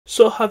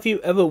So have you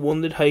ever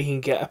wondered how you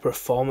can get a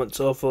performance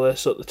overlay?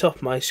 So at the top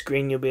of my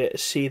screen you'll be able to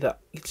see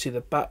that you can see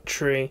the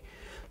battery,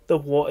 the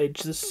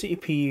wattage, the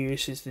CPU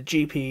usage, the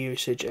GPU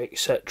usage,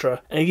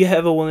 etc. And if you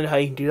ever wondered how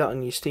you can do that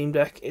on your Steam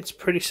Deck, it's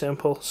pretty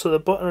simple. So the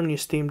button on your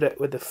Steam Deck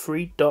with the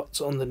 3 dots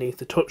underneath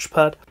the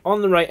touchpad,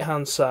 on the right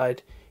hand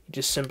side, you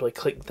just simply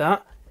click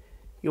that.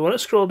 You want to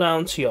scroll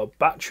down to your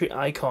battery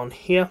icon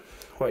here,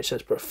 where it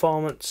says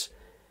performance.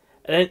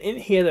 And then in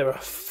here there are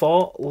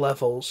 4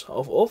 levels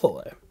of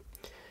overlay.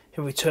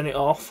 If we turn it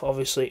off,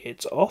 obviously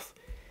it's off.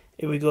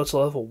 If we go to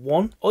level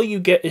 1, all you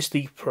get is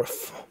the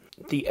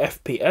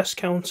FPS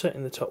counter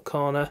in the top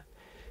corner.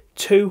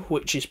 2,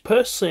 which is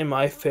personally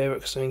my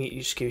favourite because I think it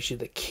just gives you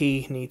the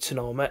key need to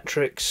know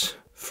metrics.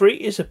 3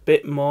 is a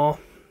bit more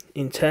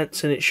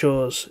intense and it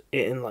shows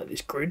it in like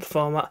this grid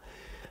format.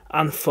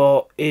 And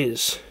 4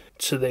 is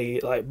to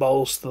the like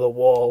balls to the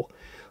wall.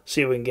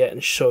 See if we can get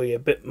and show you a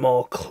bit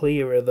more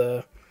clearer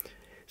there.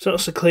 It's not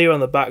so clear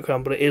on the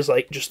background, but it is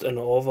like just an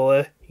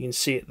overlay. You can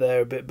see it there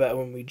a bit better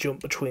when we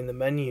jump between the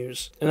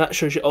menus. And that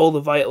shows you all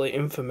the vital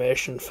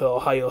information for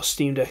how your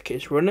Steam Deck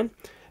is running.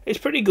 It's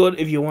pretty good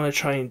if you want to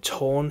try and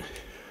tone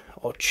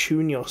or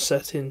tune your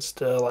settings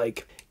to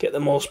like get the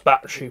most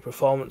battery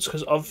performance.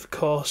 Because of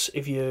course,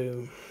 if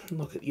you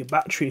look at your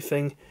battery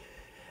thing,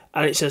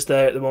 and it says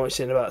there at the moment it's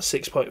in about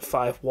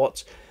 6.5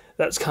 watts,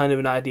 that's kind of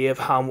an idea of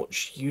how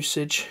much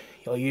usage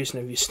you're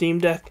using of your Steam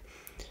Deck.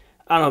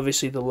 And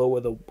obviously the lower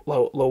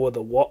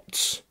the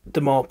watts, the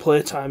more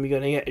playtime you're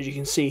going to get, as you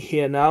can see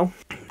here now.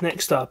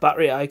 Next to our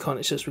battery icon,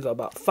 it says we've got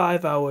about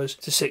 5 hours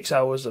to 6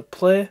 hours of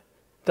play.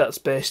 That's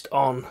based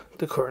on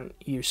the current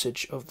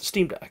usage of the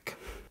Steam Deck.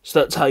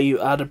 So that's how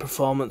you add a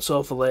performance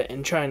overlay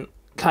and try and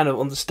kind of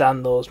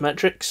understand those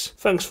metrics.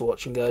 Thanks for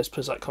watching guys,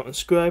 please like, comment,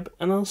 subscribe,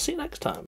 and I'll see you next time.